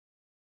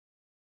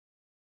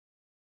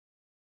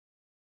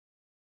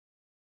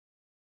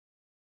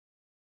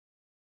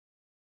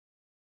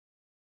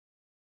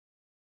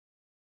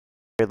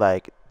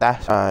like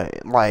that's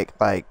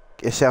like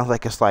it sounds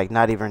like it's like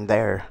not even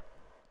there.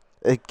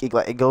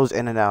 It goes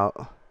in and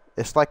out.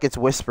 It's like it's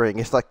whispering.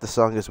 It's like the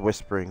song is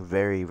whispering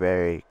very,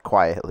 very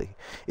quietly.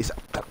 It's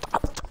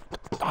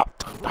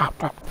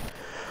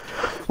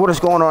what is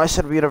going on,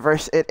 SW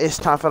Universe? It is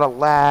time for the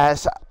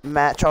last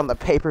match on the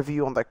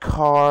pay-per-view on the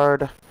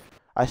card.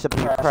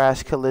 ICW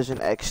Press Collision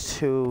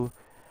X2.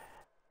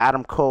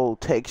 Adam Cole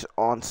takes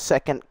on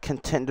third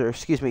contender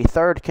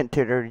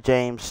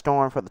James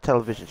Storm for the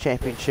television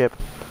championship.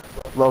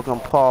 Logan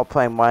Paul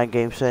playing mind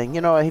games, saying,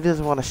 you know what, he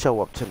doesn't want to show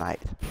up tonight.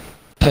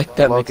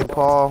 Logan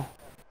Paul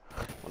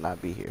will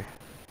not be here.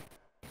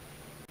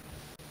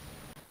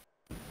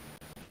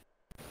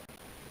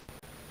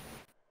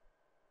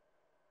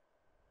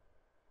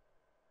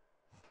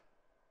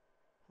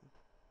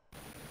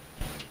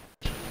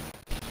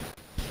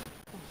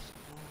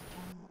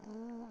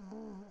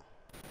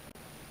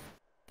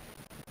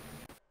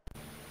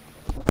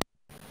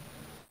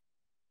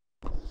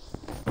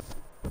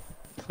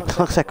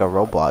 Looks like a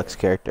Roblox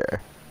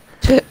character.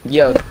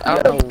 Yo,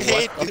 I don't know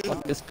what the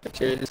fuck this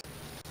picture is.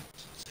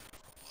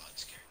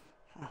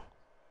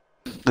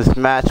 This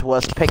match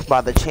was picked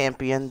by the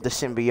champion, the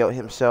symbiote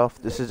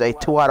himself. This is a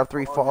 2 out of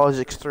 3 falls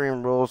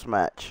Extreme Rules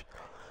match.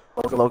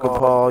 Logan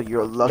Paul,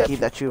 you're lucky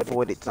that you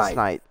avoided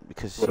tonight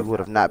because you would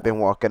have not been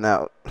walking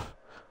out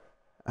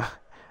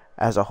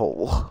as a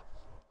whole.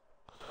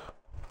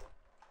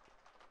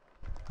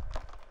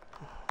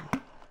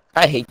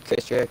 I hate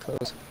Chris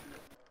Jericho's.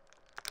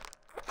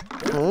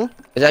 Hmm?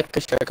 Is that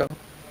Chris Jericho?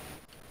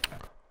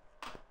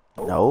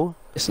 No.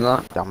 It's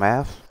not.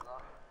 Dumbass.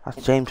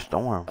 That's James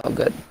Storm. Oh,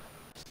 good.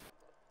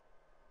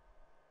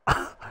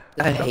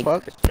 I hate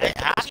Chris Jericho.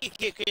 How do you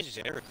get Chris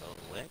Jericho?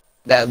 What?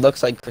 That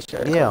looks like Chris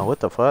Jericho. Yeah, what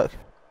the fuck?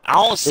 I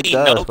don't see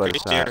does, no but Chris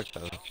it's not.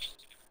 Jericho.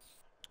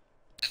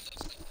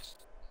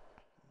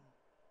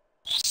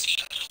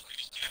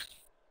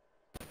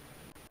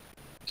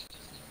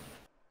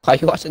 Why are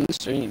you watching the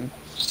stream?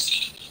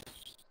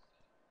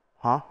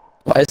 Huh?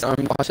 Why is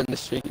Arm watching the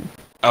stream?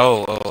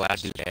 Oh, I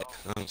do that.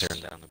 I'm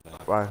turning down the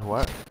volume. Why,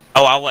 what?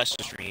 Oh, I watched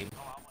the stream.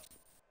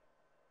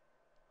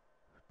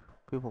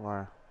 People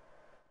are...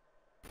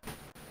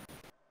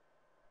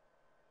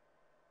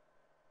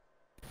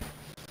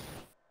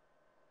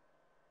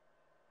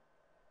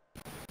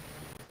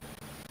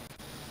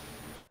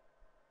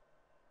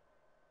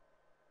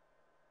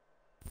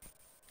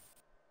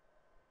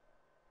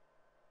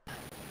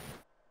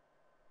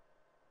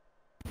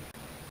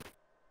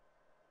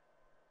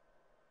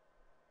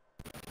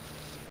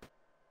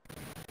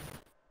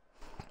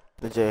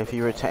 If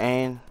you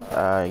retain,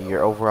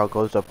 your overall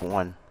goes up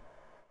 1.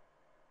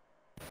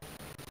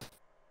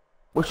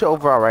 What's your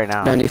overall right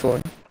now?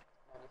 94.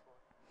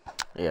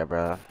 Yeah,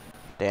 bro.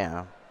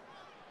 Damn.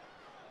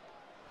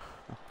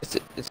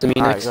 It's to me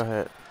Alright, next. go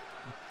ahead.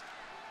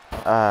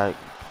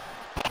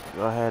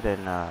 Go ahead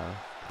and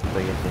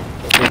play your thing.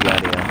 Get the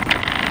audio.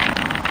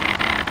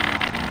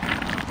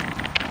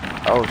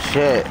 Oh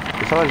shit!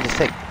 Did somebody just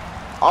take?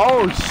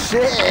 Oh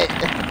shit!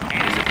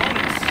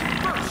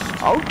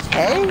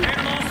 Okay.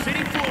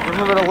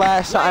 Remember the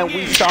last time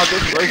we saw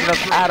this version of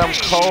Adam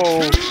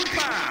Cole?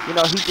 You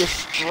know, he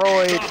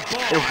destroyed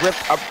and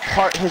ripped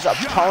apart his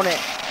opponent.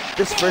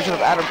 This version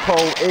of Adam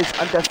Cole is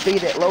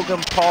undefeated.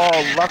 Logan Paul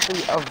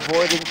luckily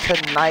avoiding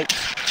tonight's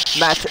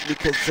matchup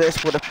because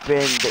this would have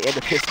been the end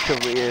of his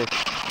career.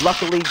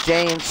 Luckily,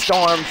 James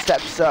Storm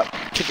steps up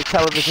to the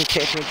television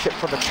championship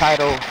for the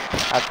title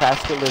at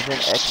Past Collision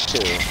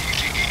X2.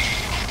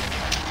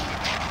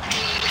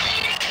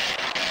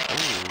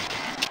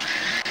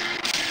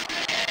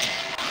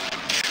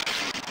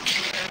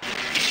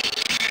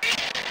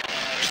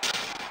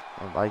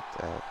 I like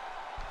that.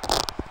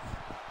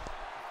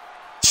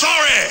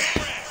 Sorry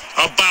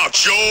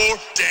about your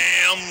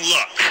damn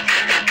luck.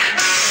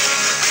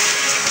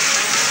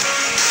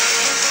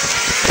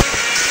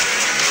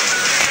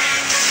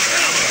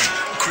 I'm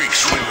a creek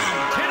swimming,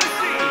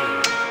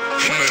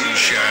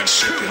 moonshine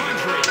sipping,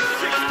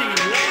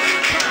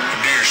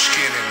 deer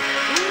skinning,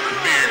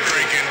 beer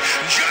drinking,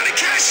 Johnny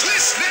Cash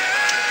listening.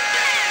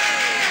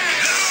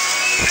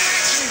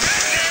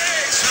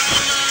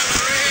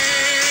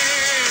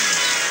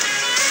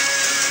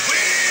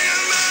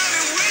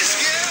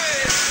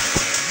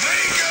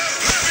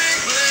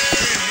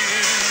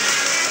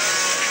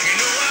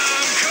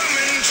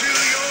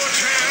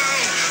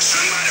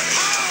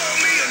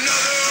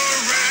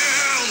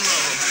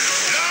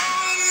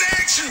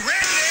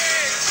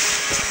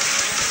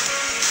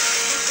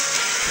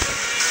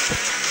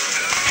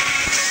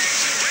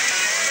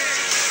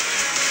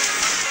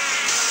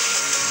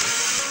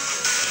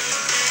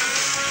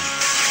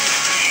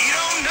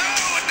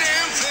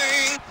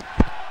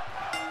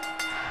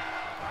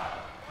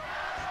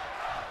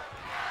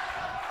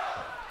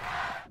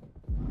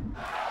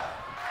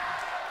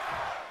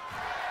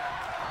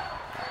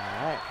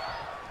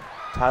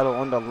 Title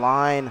on the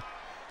line.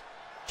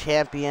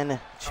 Champion,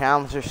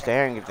 challenger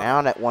staring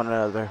down at one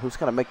another. Who's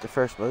going to make the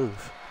first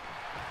move?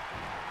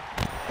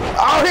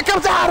 Oh, here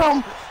comes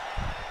Adam!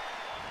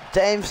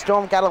 James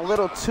Storm got a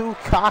little too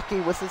cocky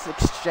with his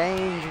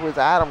exchange with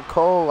Adam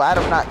Cole.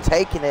 Adam not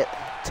taking it,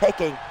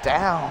 taking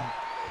down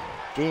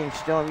James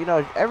Storm. You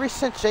know, ever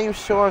since James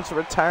Storm's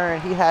return,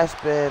 he has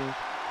been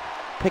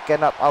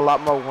picking up a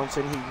lot more wins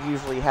than he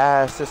usually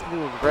has. This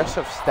new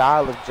aggressive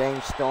style of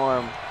James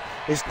Storm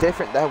is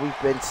different that we've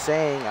been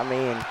seeing. I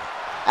mean,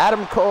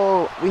 Adam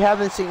Cole, we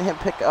haven't seen him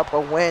pick up a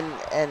win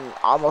in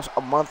almost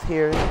a month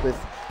here with,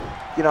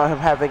 you know, him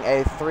having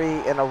a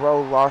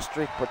 3-in-a-row loss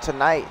streak. But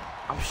tonight,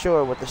 I'm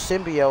sure with the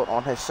symbiote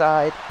on his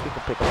side, he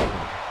can pick up a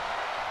win.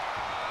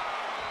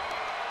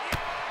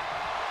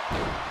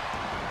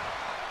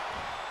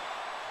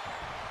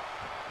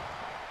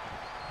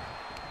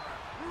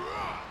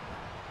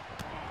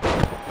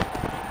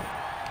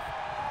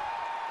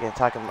 Again,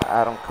 talking about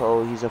Adam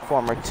Cole, he's a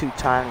former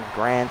 2-time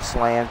Grand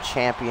Slam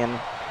champion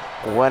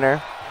winner,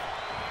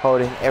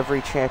 holding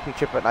every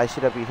championship in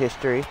ICW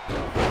history,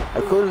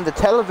 including the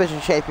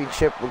television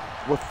championship,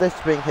 with this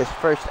being his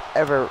first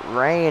ever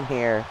reign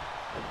here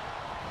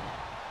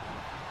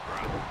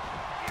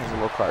as a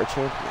low card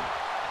champion.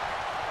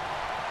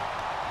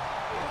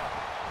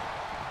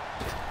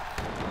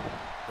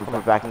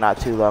 Coming back not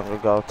too long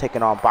ago,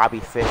 taking on Bobby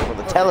Fish for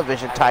the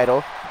television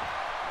title.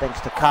 Thanks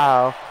to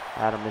Kyle,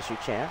 Adam is your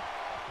champ.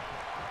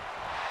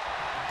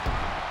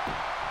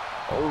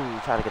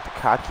 Oh, trying to get the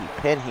cocky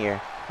pin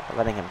here,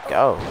 letting him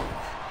go.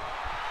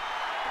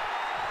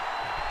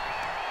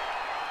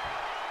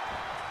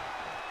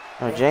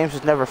 Now, James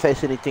has never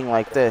faced anything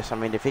like this. I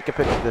mean, if he could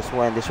pick up this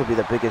win, this would be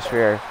the biggest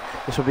rare.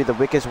 This would be the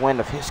biggest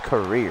win of his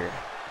career.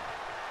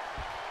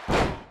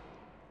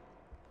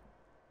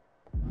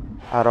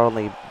 Not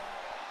only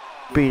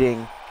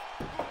beating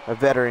a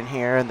veteran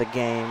here in the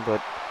game,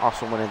 but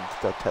also winning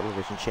the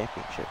television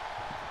championship.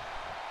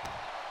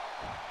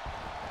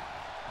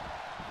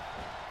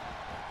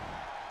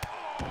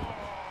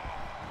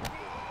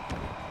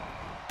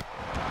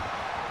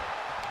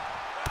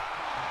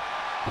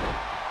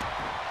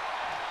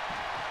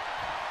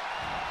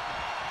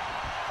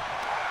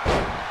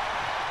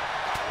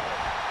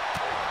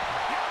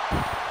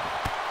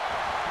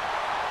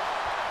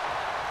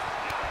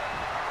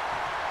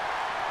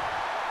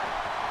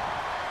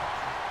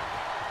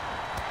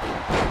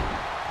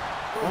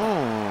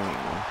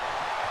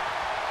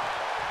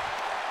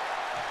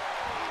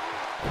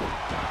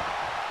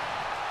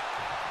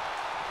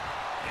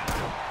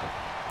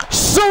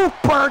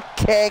 Super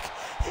kick.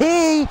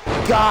 He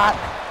got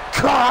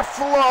caught.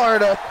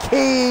 Florida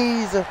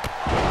Keys.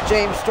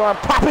 James Storm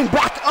popping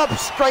back up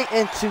straight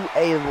into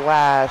a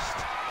last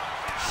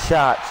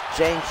shot.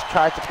 James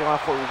tried to go on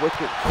for a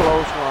wicked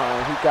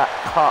clothesline. He got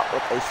caught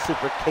with a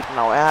super kick.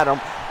 Now Adam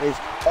is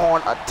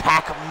on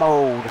attack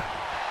mode.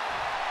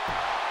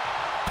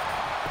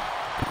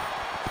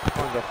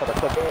 Going to go for the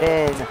quick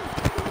pin.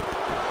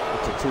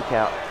 It's a 2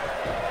 count.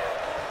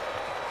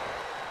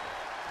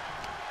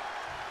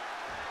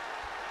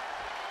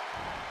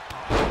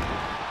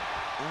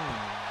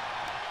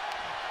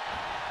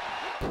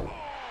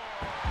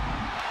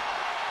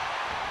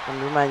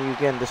 And remind you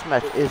again, this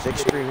match is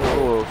Extreme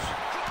Rules.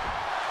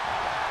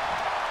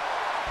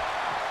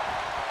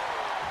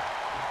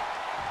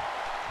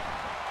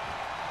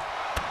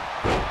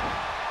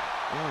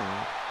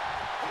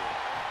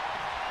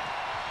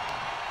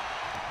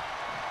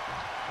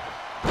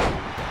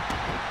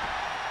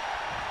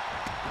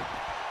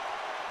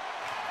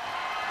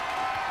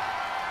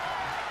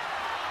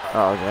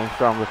 Oh, James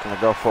Storm looking to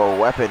go for a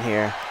weapon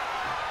here.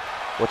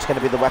 What's going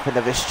to be the weapon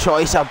of his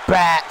choice? A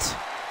bat.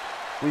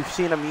 We've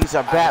seen him use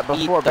a bat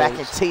before back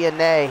in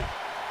TNA.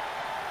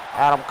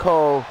 Adam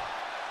Cole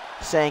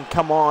saying,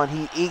 come on,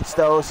 he eats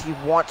those, he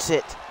wants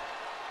it.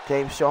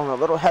 James Storm a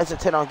little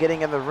hesitant on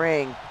getting in the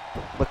ring.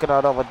 Looking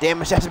at all the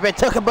damage that's been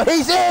taken, but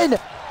he's in!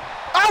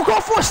 Oh,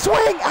 go for a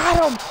swing!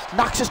 Adam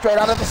knocks it straight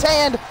out of his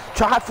hand.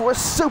 Tried for a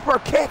super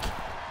kick.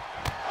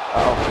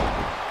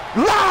 Oh.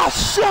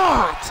 Last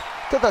shot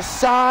to the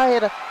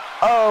side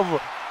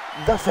of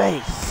the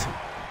face.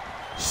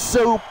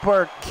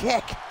 Super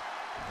kick.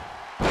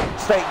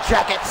 Straight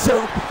jacket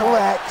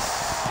suplex.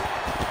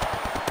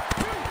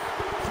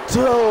 2,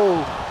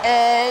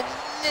 and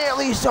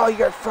nearly saw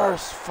your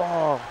first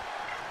fall.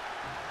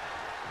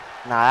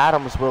 Now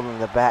Adam's willing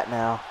the bat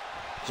now.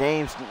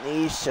 James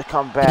needs to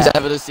come back. He's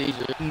having a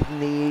seizure. He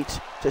needs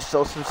to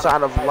show some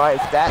sign of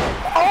life. That,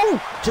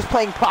 oh, just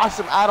playing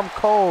possum. Adam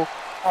Cole,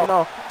 you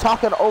know,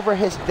 talking over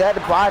his dead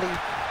body.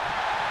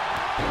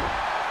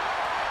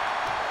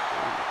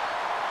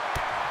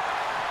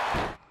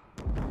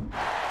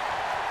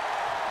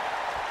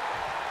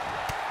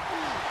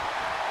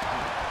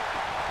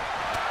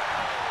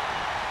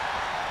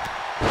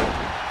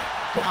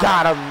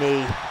 Got him,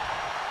 knee.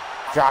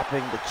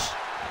 Dropping the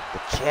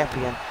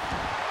champion.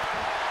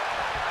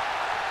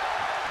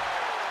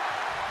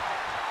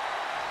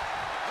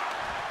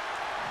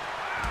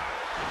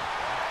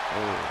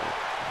 Oh,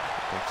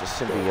 that's a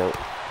symbiote.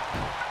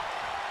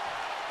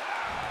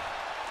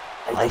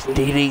 Nice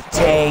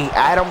DDT.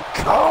 Adam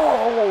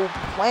Cole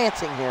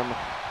planting him.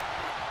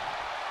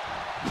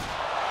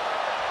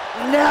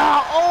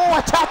 Now, oh,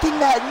 attacking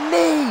that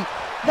knee.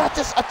 not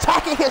just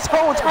attacking his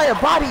whole entire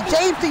body.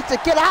 James needs to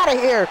get out of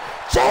here.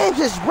 James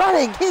is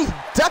running. He's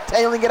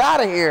ducktailing it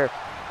out of here.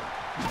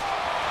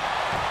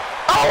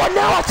 Oh, and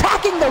now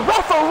attacking the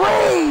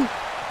referee.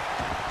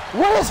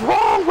 What is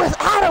wrong with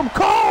Adam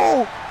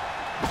Cole?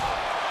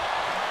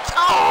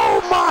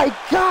 Oh my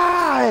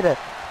God.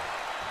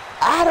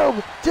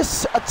 Adam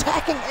just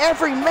attacking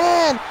every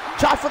man.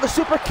 Try for the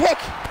super kick.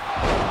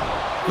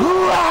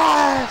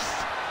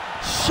 Last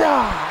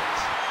shot.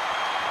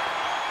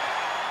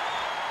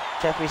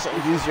 Jeffrey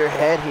saying use your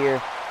head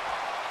here.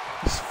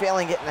 He's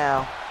feeling it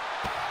now.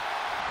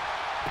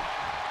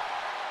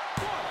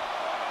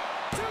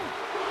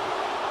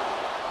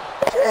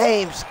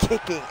 James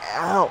kicking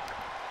out.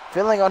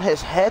 Feeling on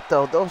his head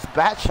though. Those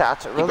bat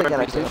shots are really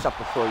going to do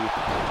something for you.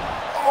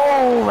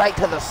 Oh, right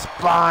to the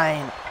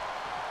spine.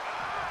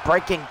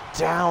 Breaking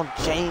down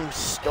James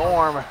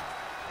Storm.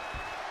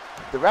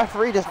 The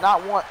referee does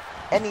not want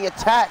any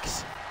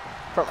attacks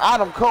from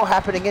Adam Cole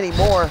happening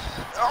anymore.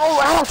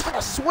 Oh, Adam's trying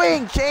to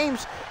swing.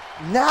 James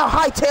now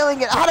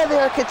hightailing it out of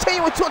there,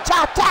 continuing to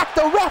attack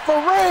the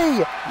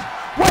referee.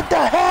 What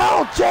the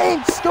hell,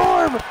 James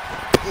Storm?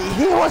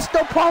 He wants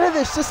no part of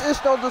this. This is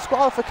no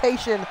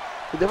disqualification.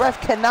 The ref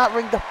cannot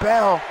ring the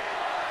bell.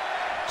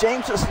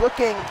 James is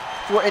looking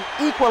for an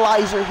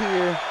equalizer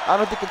here. I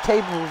don't think the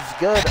table is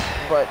good,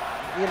 but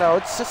you know,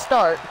 it's a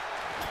start.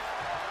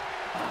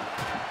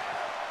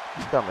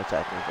 Come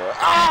attacking for it.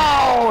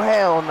 Oh,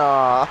 hell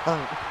no.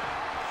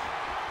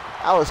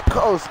 I was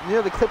close,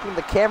 nearly clipping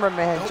the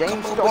cameraman.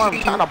 James Storm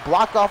trying to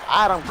block off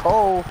Adam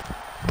Cole.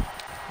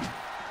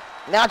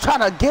 Now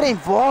trying to get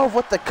involved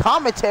with the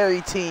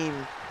commentary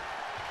team.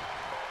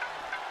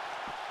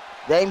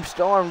 James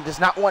Storm does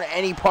not want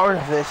any part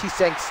of this. He's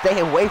saying, stay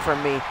away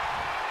from me.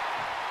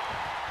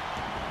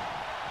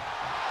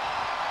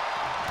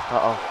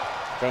 Uh-oh.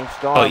 James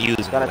Storm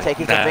gonna take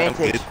his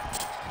advantage.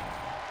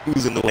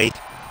 Who's in the way?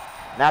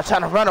 Now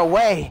trying to run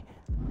away.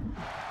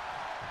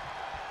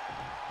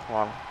 Come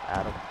on,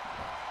 Adam.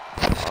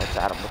 Oh, it's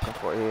Adam looking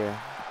for it here.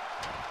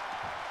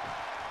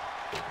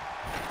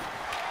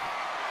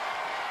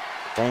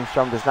 James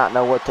Storm does not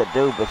know what to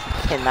do, but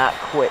he cannot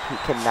quit. He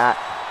cannot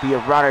be a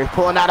runner. He's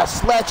pulling out a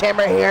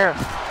sledgehammer here.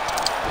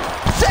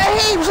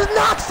 James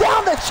knocks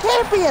down the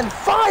champion,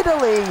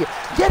 finally.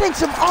 Getting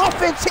some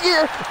offense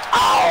here.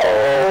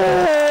 Oh!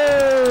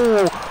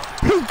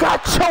 He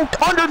got choked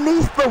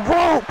underneath the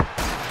rope.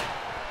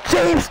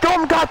 James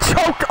Storm got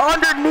choked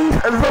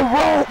underneath the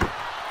rope.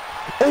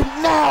 And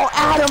now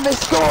Adam is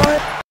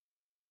scoring.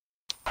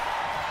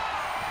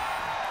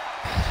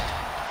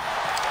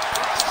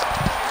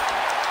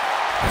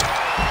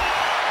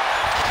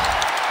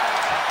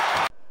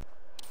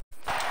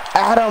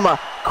 Adam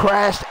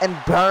crashed and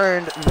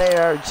burned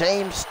there.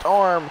 James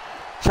Storm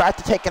tried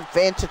to take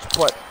advantage,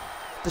 but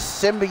the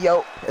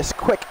symbiote is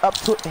quick up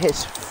to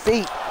his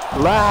feet.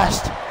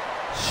 Last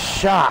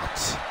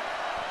shot.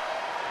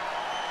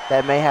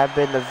 That may have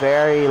been the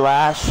very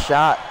last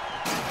shot.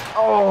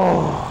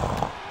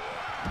 Oh,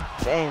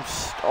 James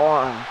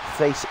Storm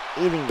face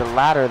eating the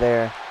ladder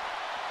there.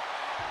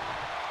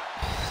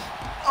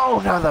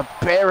 Oh, now the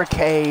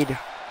barricade.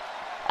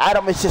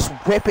 Adam is just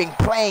whipping,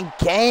 playing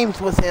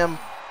games with him.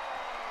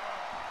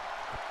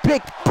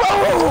 Big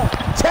boom!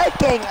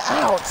 Taking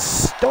out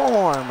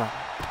Storm.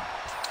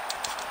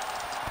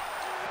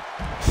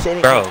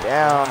 Sitting him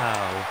down.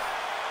 Wow.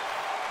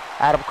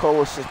 Adam Cole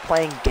was just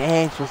playing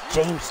games with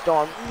James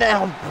Storm.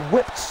 Now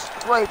whipped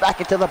straight back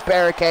into the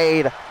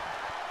barricade.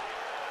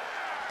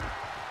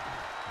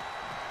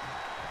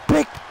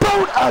 Big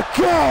boot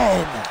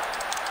again!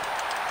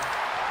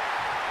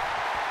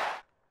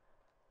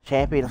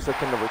 Champion is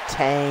looking to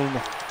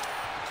retain.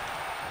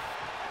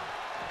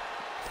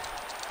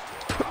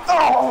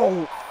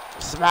 Oh!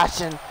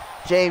 Smashing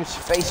James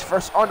face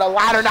first on the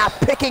ladder, not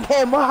picking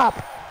him up.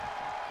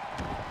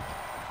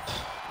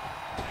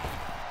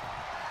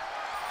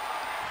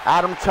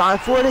 Adam trying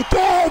for it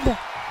again.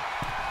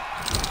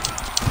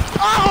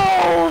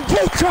 Oh!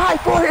 He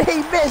tried for it,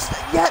 he missed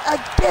yet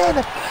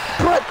again.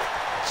 But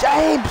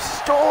James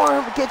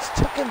Storm gets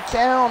taken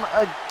down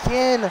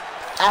again.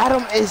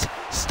 Adam is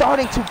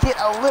starting to get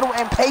a little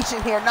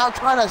impatient here, now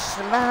trying to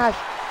smash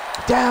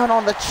down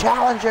on the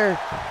challenger.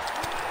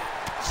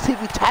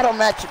 TV title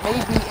match may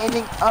be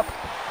ending up,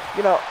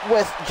 you know,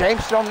 with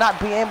James Storm not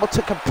being able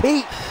to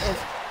compete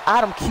if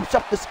Adam keeps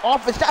up this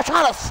offense. Now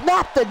trying to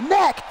snap the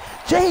neck.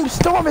 James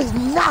Storm is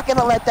not going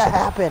to let that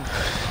happen.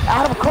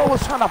 Adam Cole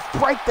is trying to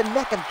break the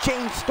neck of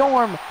James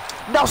Storm.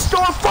 Now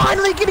Storm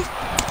finally getting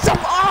some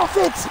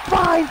offense.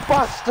 Spine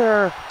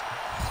buster.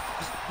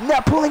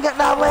 Now pulling up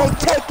that leg,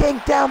 taking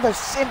down the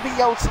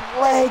symbiote's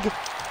leg.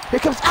 Here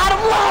comes Adam.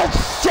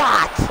 Last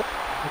shot.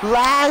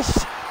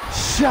 Last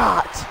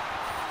shot.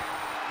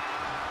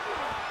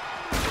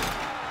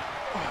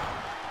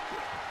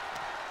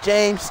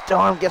 James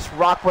Storm gets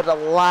rocked with a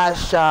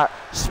last shot.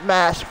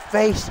 Smash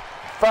face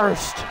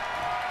first.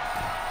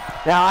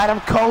 Now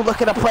Adam Cole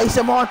looking to place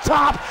him on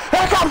top.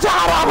 Here comes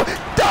Adam!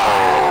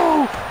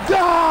 No!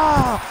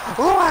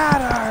 The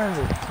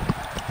ladder!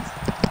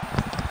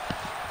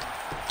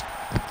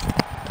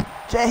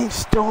 James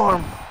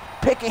Storm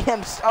picking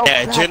himself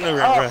Yeah, back adrenaline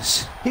up.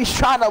 rush. He's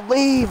trying to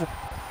leave.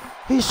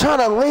 He's trying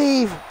to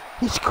leave.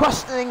 He's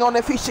questioning on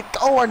if he should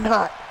go or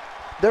not.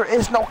 There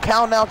is no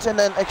countouts in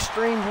the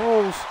Extreme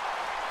Rules.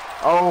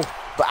 Oh,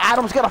 but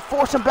Adam's going to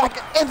force him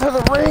back into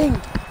the ring.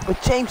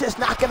 But James is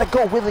not going to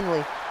go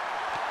willingly.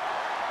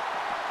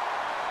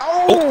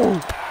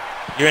 Oh!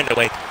 You're in the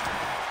way.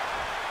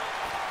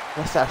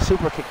 That's that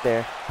super kick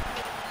there.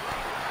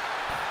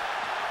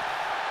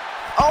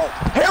 Oh,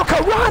 Hair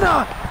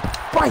Karana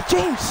by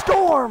James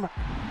Storm.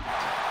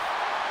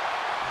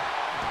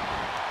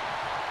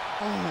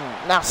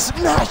 Now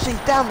smashing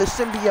down the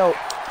symbiote.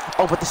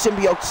 Oh, but the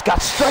symbiote just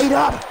got straight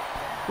up.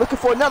 Looking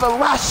for another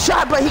last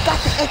shot, but he got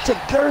the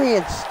Echiguri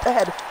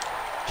instead.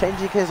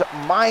 Changing his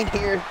mind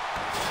here.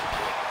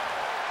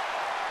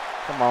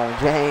 Come on,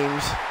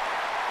 James.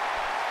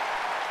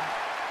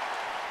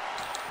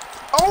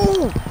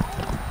 Oh!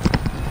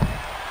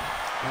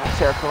 Now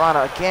Sarah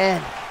Karana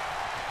again.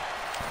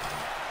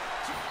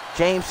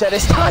 James said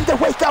it's time to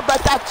wake up,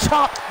 but that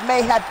chop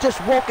may have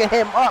just woken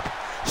him up.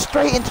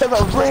 Straight into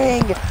the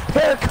ring.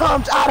 Here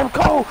comes Adam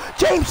Cole.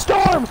 James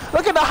Storm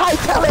looking to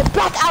hightail it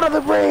back out of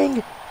the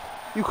ring.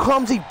 You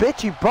clumsy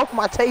bitch, you broke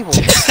my table.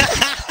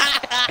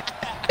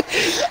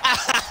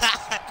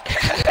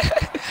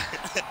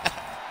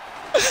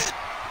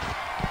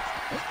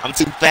 I'm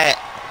too fat.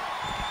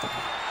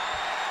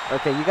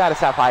 Okay, you gotta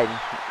stop hiding.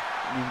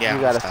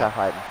 You gotta stop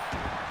hiding.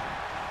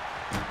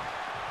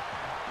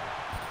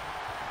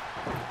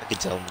 I can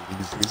tell him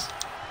losers.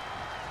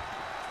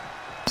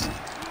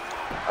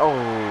 Oh,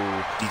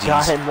 GG's.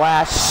 got him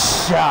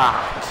last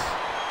shot.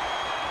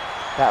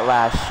 That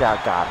last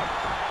shot got him.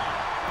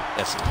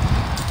 That's it.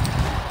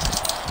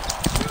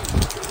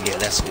 Yeah,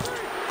 that's it.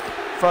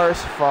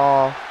 First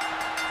fall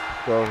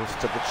goes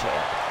to the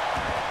champ.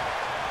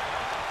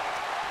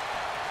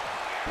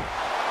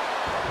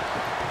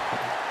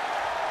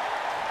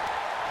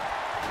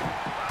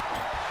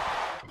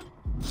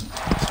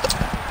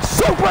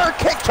 Super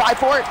kick, try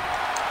for it.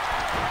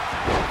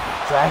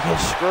 Dragon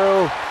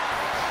screw.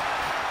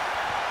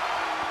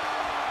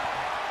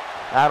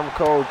 Adam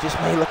Cole just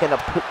may looking to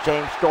put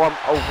James Storm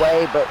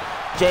away, but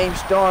James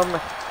Storm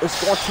is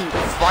going to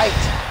fight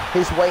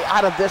his way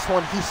out of this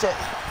one. He said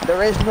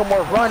there is no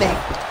more running.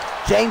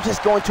 James is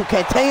going to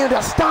continue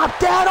to stomp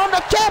down on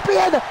the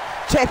champion.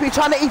 Champion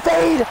trying to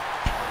evade.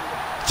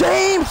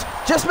 James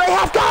just may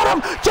have got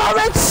him.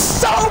 German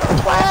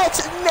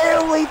suplex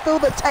nearly through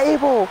the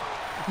table.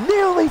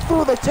 Nearly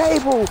through the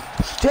table.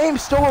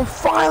 James Storm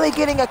finally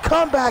getting a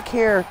comeback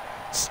here.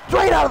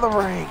 Straight out of the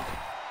ring.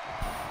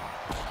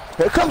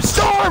 Here comes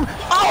Storm.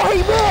 Oh,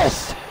 he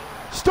missed.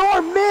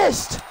 Storm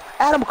missed.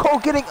 Adam Cole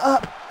getting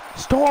up.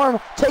 Storm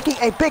taking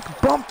a big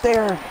bump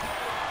there,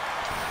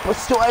 but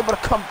still able to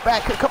come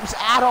back. Here comes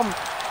Adam.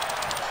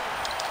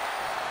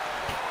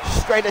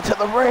 Straight into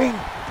the ring.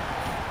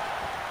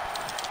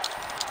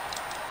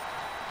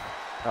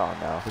 Oh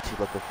no, what's he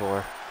looking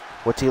for?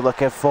 What's he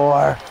looking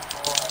for?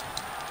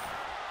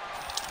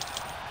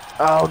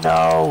 Oh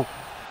no.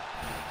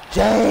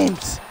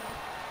 James.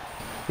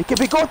 He could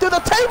be going through the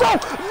table.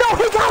 No,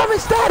 he got him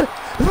instead.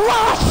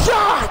 Last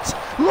shot.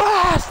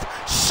 Last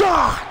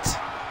shot.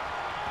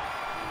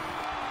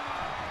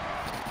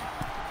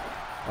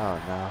 Oh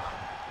no.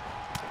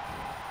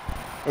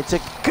 It's a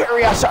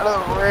Guri outside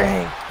of the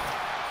ring.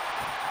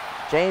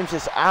 James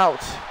is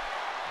out.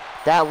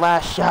 That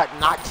last shot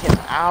knocked him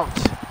out.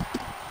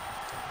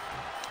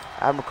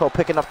 Adam Cole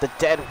picking up the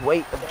dead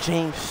weight of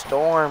James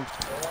Storm.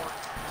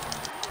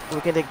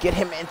 We're gonna get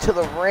him into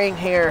the ring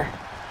here.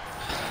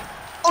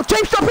 Oh,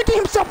 James Storm picking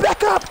himself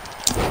back up.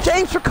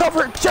 James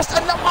recovered just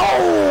enough.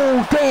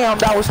 Oh, damn,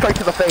 that was straight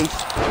to the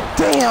face.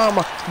 Damn,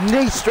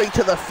 knee straight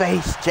to the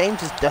face.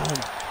 James is done.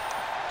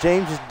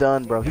 James is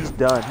done, bro. He's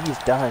done. He's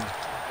done.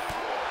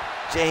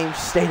 James,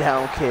 stay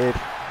down, kid.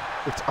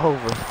 It's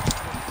over.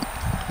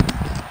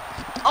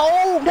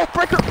 Oh,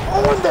 neckbreaker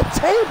on the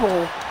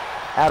table.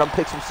 Adam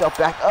picks himself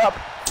back up.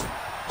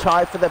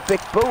 Try for the big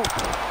boot.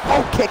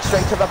 Oh, kick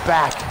straight to the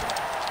back.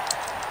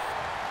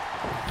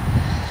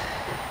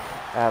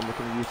 Adam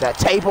looking to use that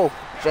table.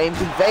 James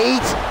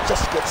evades.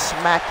 Just gets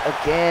smacked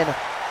again.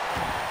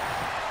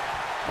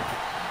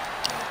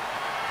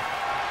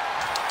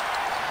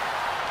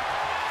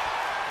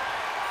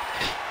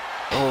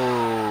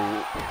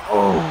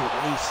 Oh,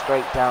 knee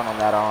straight down on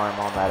that arm,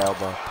 on that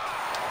elbow.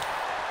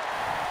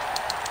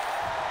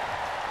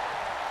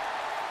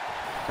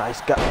 Nice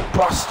gut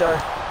buster.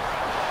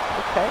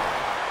 Okay.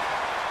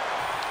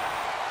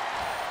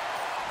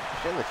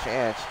 Still a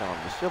chance, Storm.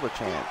 There's still a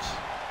chance.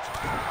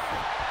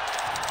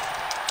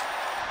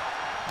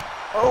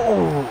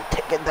 Oh,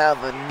 taking down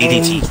the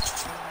knee.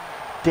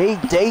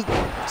 DDT.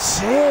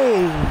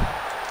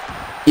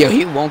 Yo,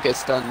 he won't get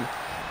stunned.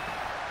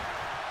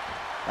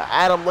 Now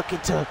Adam looking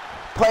to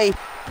play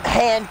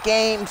hand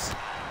games,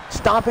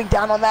 stomping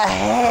down on that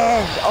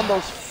hand, on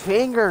those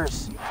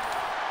fingers.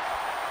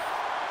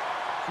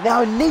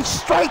 Now knee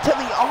straight to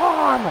the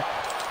arm.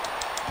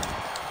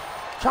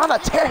 Trying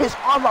to tear his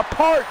arm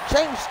apart.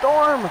 James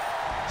Storm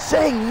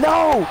saying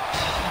no.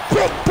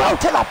 Big boot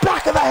to the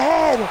back of the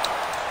head.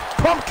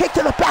 Pump kick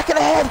to the back of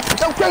the head.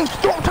 No, James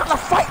Storm trying to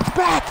fight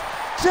back.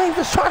 James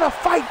is trying to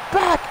fight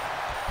back.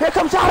 Here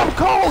comes Adam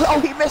Cole. Oh,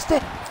 he missed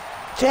it.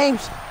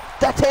 James,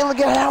 that Taylor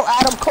get out.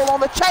 Adam Cole on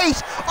the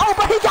chase. Oh,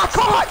 but he got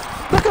caught.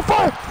 Looking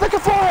for it. Looking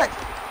for it.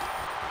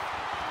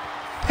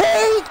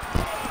 He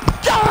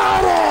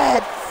got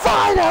it.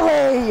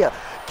 Finally.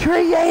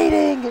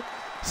 Creating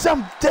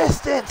some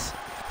distance.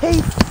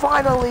 He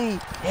finally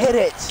hit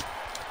it.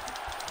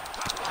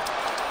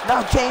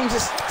 Now James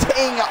is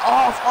staying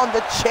off on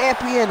the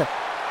champion.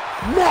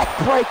 Neck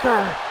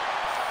breaker.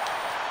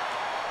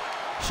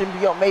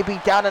 Symbiote may be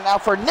down and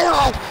out for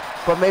now,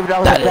 but maybe that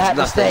was a bad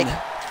mistake.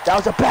 That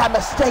was a bad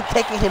mistake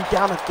taking him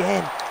down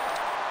again.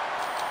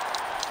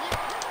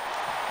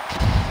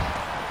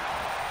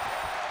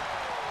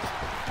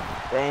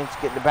 James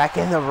getting back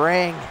in the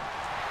ring.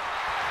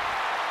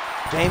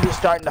 James is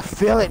starting to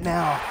feel it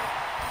now.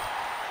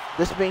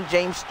 This being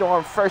James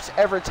Storm's first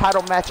ever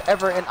title match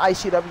ever in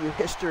ICW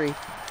history.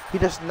 He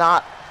does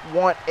not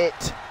want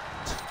it.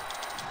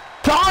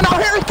 Oh no,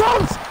 here he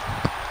comes!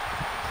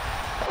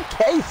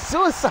 Okay,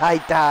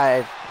 suicide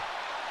dive.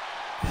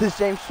 This is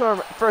James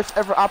Storm's first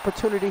ever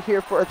opportunity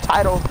here for a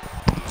title.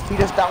 He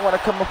does not want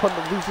to come up on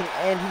the losing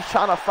end. He's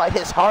trying to fight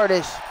his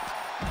hardest.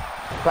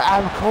 But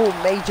Adam Cole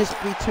may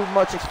just be too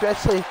much,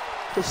 especially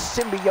his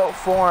symbiote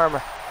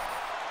form.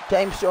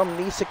 James Storm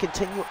needs to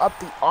continue up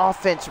the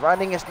offense.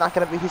 Running is not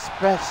going to be his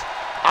best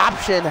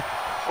option.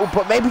 Oh,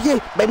 but maybe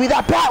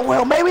that bat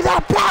will. Maybe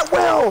that bat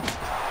will.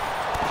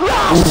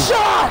 Last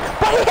shot,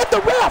 but he hit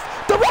the ref.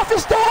 The ref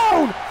is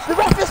down. The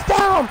ref is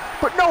down.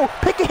 But no,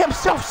 picking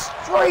himself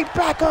straight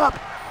back up.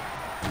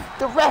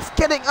 The ref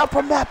getting up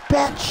from that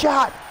bat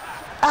shot.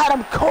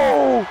 Adam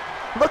Cole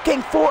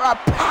looking for a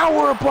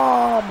power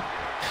bomb.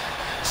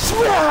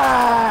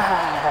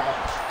 Smashed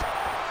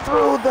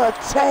through the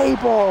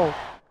table.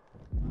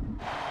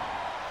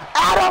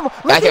 Adam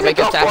looking to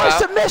go for a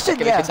submission.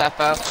 Yeah.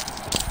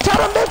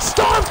 Trying to make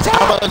Storm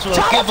tap.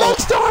 Trying to make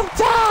Storm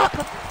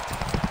tap.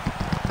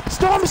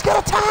 Storm is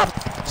gonna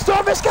tap.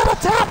 Storm is gonna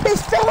tap.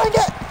 He's feeling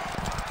it.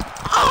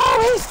 Oh,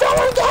 he's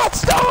feeling it.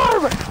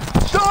 Storm.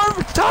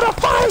 Storm trying to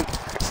fight.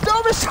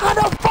 Storm is trying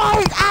to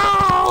fight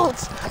out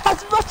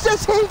as much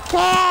as he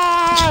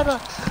can.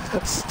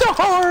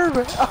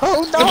 Storm.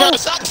 Oh no.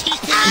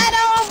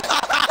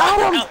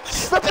 Adam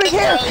slipping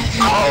here.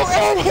 Oh,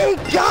 and he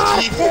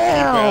got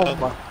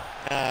him.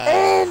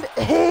 And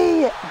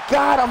he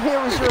got him.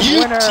 Here is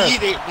your winner.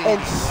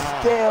 And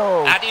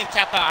still I didn't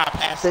tap out our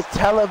pass. the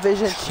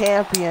television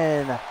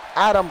champion,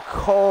 Adam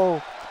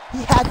Cole.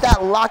 He had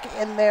that lock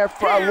in there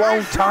for a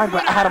long time,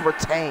 but Adam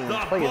retained.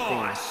 Play your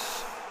theme.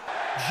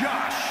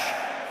 Josh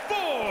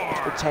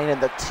Ford. Retaining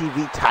the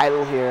TV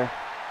title here.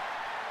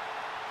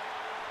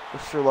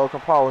 Mr. Logan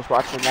Paul was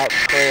watching that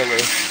trailer.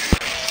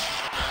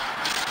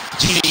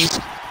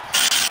 Jeez.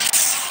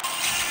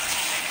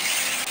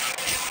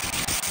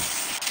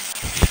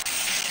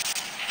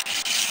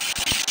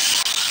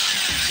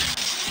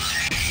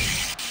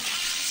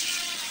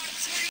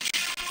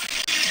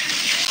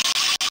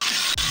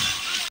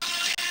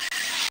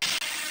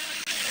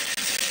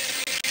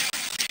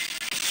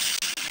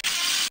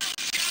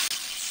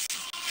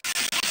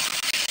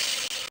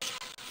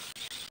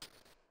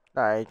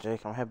 Alright,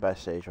 Jake, I'm head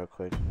backstage real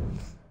quick.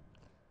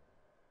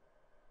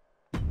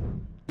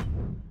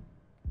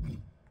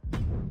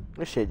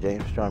 Good shit,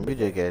 James Storm. You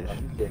did good.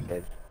 You did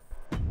good.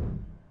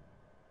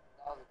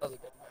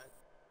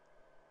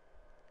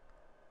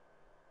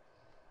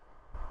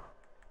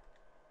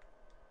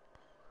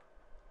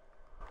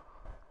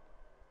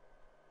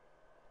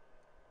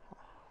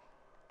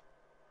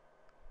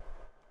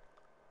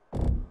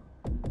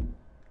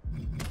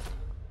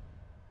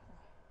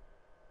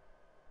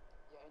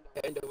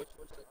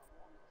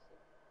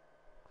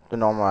 The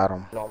normal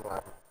Adam.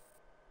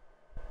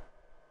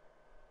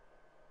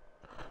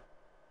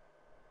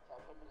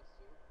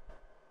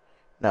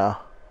 No,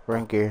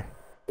 ring gear.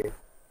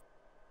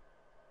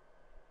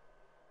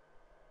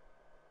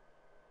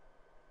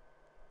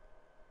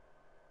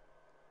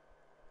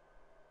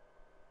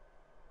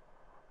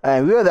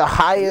 And we are the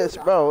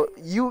highest, bro.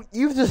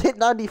 You've just hit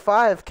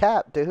 95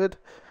 cap, dude.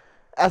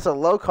 As a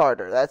low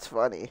carder, that's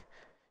funny.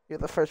 You're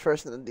the first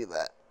person to do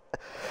that.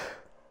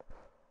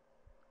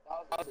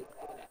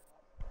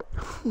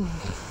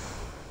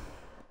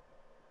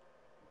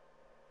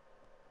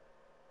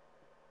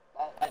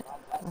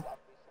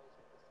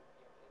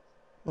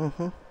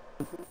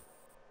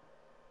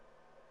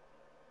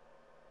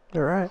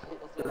 You're right.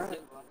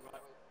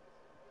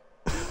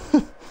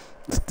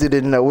 Still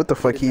didn't know what the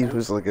fuck he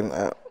was looking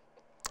at.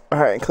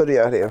 Alright, include it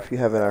out here if you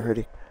haven't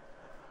already.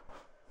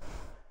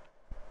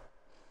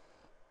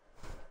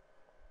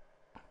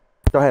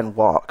 Go ahead and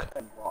walk.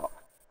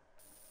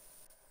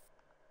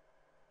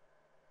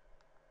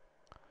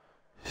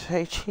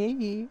 Say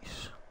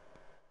cheese.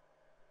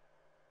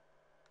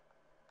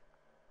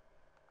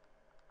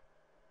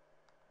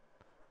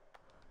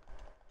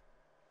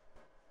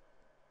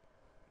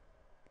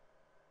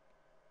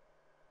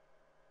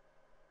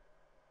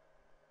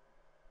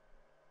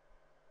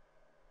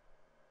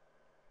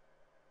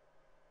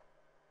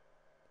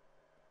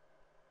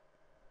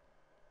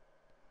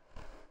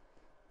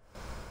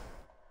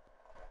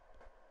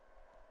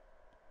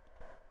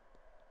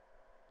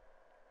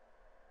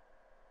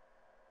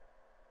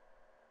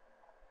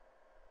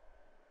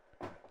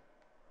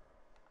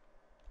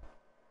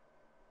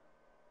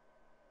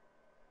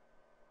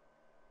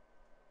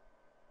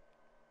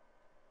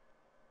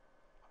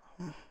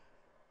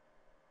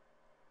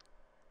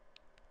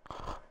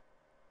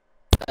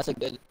 That's a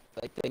good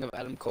like thing of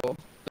Adam Cole,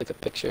 like a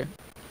picture.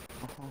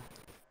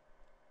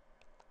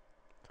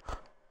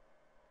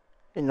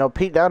 You know,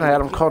 Pete Dunne and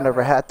Adam Cole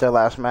never had their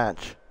last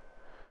match.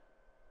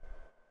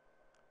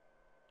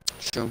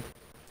 True.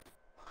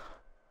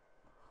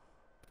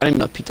 I didn't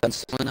know Pete Dunne's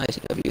still in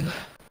ICW.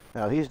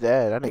 No, he's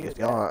dead. That nigga's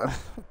gone.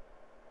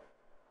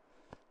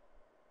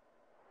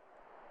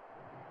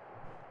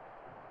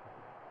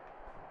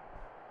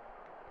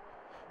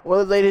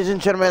 Well, ladies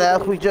and gentlemen,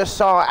 as we just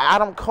saw,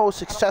 Adam Cole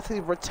successfully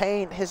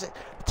retained his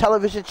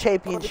television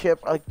championship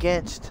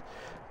against.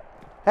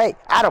 Hey,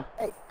 Adam.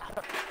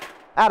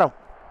 Adam,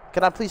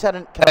 can I please get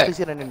an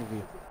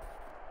interview?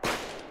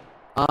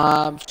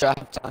 Sure I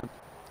have time.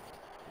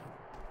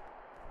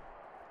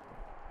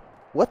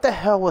 What the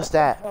hell was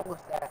that?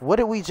 What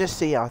did we just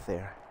see out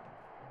there?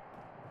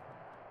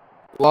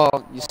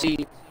 Well, you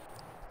see,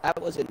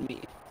 that wasn't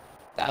me.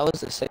 That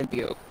was the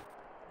symbiote.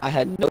 I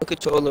had no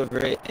control over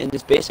it, and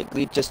it's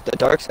basically just the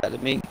dark side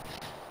of me.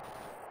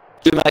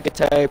 Drew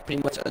McIntyre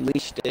pretty much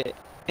unleashed it,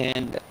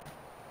 and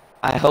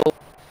I hope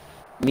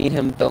me and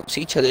him don't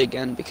see each other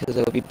again because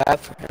it will be bad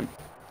for him.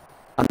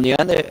 On the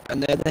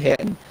other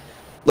hand,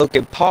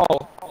 Logan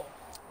Paul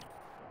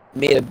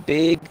made a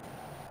big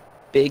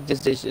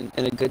decision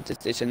and a good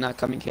decision not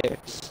coming here.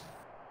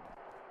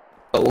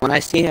 But when I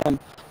see him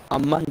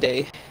on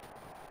Monday,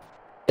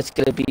 it's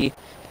gonna be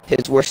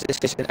his worst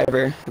decision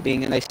ever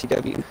being in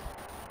ICW.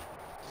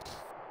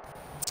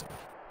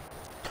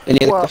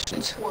 Any other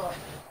questions?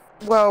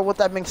 Well, with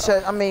that being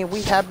said, I mean,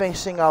 we have been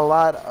seeing a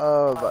lot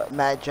of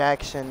Matt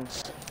Jackson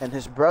and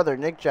his brother,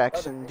 Nick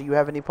Jackson. Do you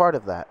have any part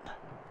of that?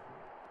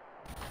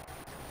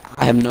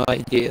 I have no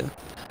idea.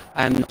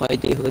 I have no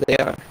idea who they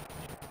are.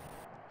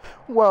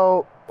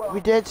 Well, we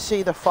did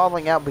see the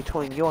falling out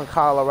between you and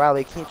Kyle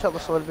O'Reilly. Can you tell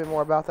us a little bit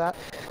more about that?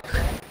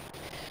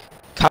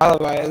 Kyle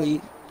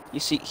O'Reilly, you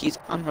see, he's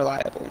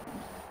unreliable.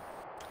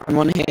 On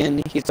one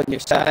hand, he's on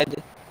your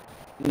side.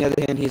 On the other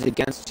hand, he's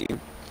against you.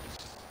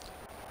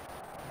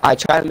 I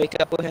try to make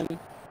up with him,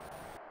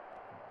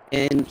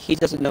 and he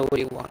doesn't know what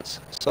he wants.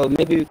 So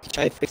maybe we can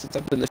try to fix it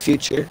up in the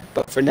future,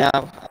 but for now,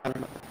 I don't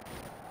know.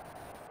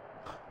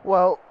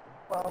 Well,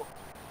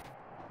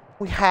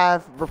 we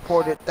have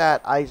reported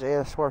that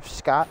Isaiah Swerve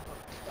Scott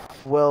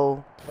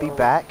will be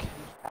back,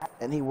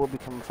 and he will be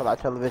coming for that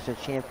television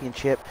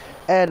championship.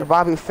 And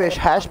Bobby Fish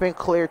has been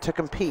cleared to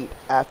compete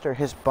after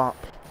his bump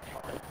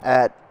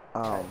at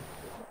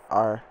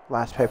our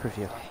last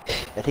pay-per-view.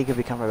 That he could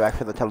be coming back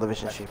for the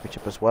television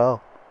championship as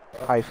well.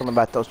 How are you feeling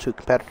about those two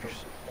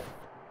competitors?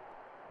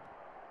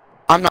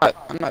 I'm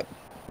not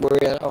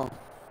worried at all.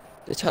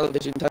 The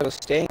television title's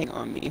staying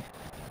on me,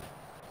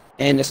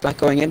 and it's not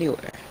going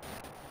anywhere.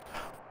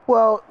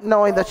 Well,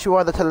 knowing that you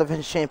are the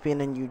television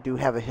champion and you do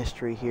have a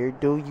history here,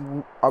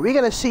 are we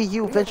going to see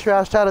you venture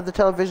outside of the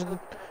television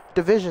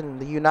division,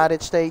 the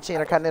United States,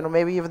 Intercontinental,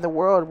 maybe even the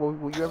world?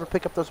 Will you ever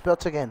pick up those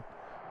belts again?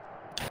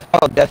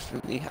 Oh,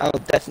 definitely. I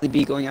will definitely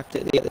be going after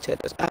the other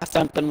titles after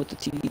I'm done with the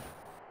TV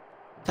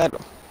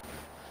title.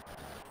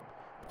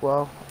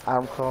 Well,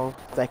 Adam Cole,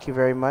 thank you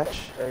very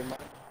much.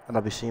 And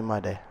I'll be seeing you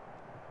Monday.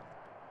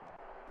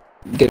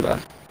 Goodbye.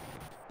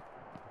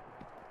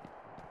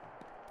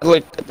 I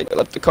think I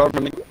left the car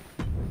running.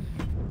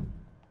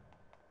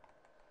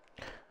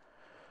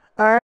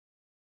 Alright.